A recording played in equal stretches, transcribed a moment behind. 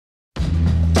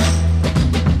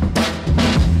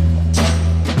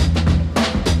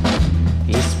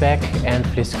Eastpak and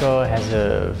Vlisco has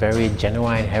a very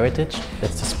genuine heritage.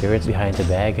 That's the spirit behind the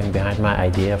bag and behind my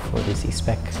idea for this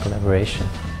Eastpak collaboration.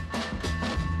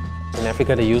 In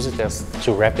Africa they use it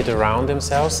to wrap it around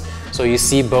themselves, so you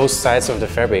see both sides of the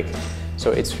fabric.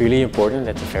 So it's really important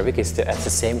that the fabric is at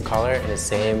the same color and the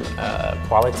same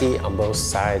quality on both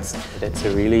sides. That's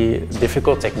a really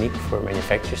difficult technique for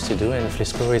manufacturers to do, and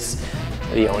Vlisco is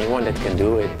the only one that can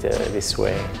do it this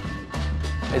way.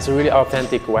 It's a really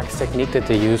authentic wax technique that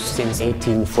they use since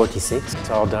 1846. It's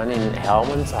all done in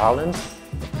Helmond, Holland.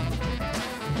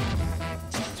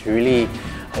 It's really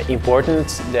important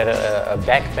that a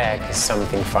backpack is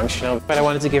something functional, but I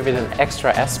wanted to give it an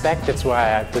extra aspect. That's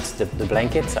why I put the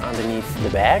blanket underneath the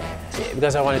bag,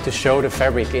 because I wanted to show the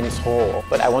fabric in its whole.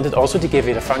 But I wanted also to give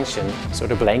it a function. So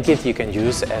the blanket you can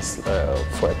use as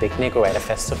for a picnic or at a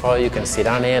festival. You can sit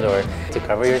on it or to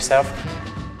cover yourself.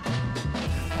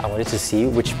 I wanted to see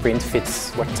which print fits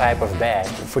what type of bag.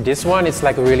 For this one, it's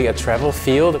like really a travel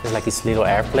field. It's like these little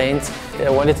airplanes.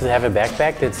 I wanted to have a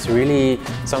backpack that's really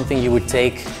something you would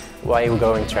take while you're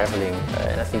going traveling.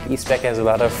 And I think Eastpak has a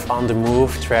lot of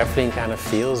on-the-move traveling kind of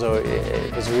feel, so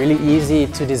it was really easy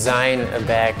to design a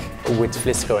bag with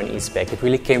Vlisco and Eastpak. It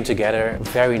really came together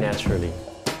very naturally.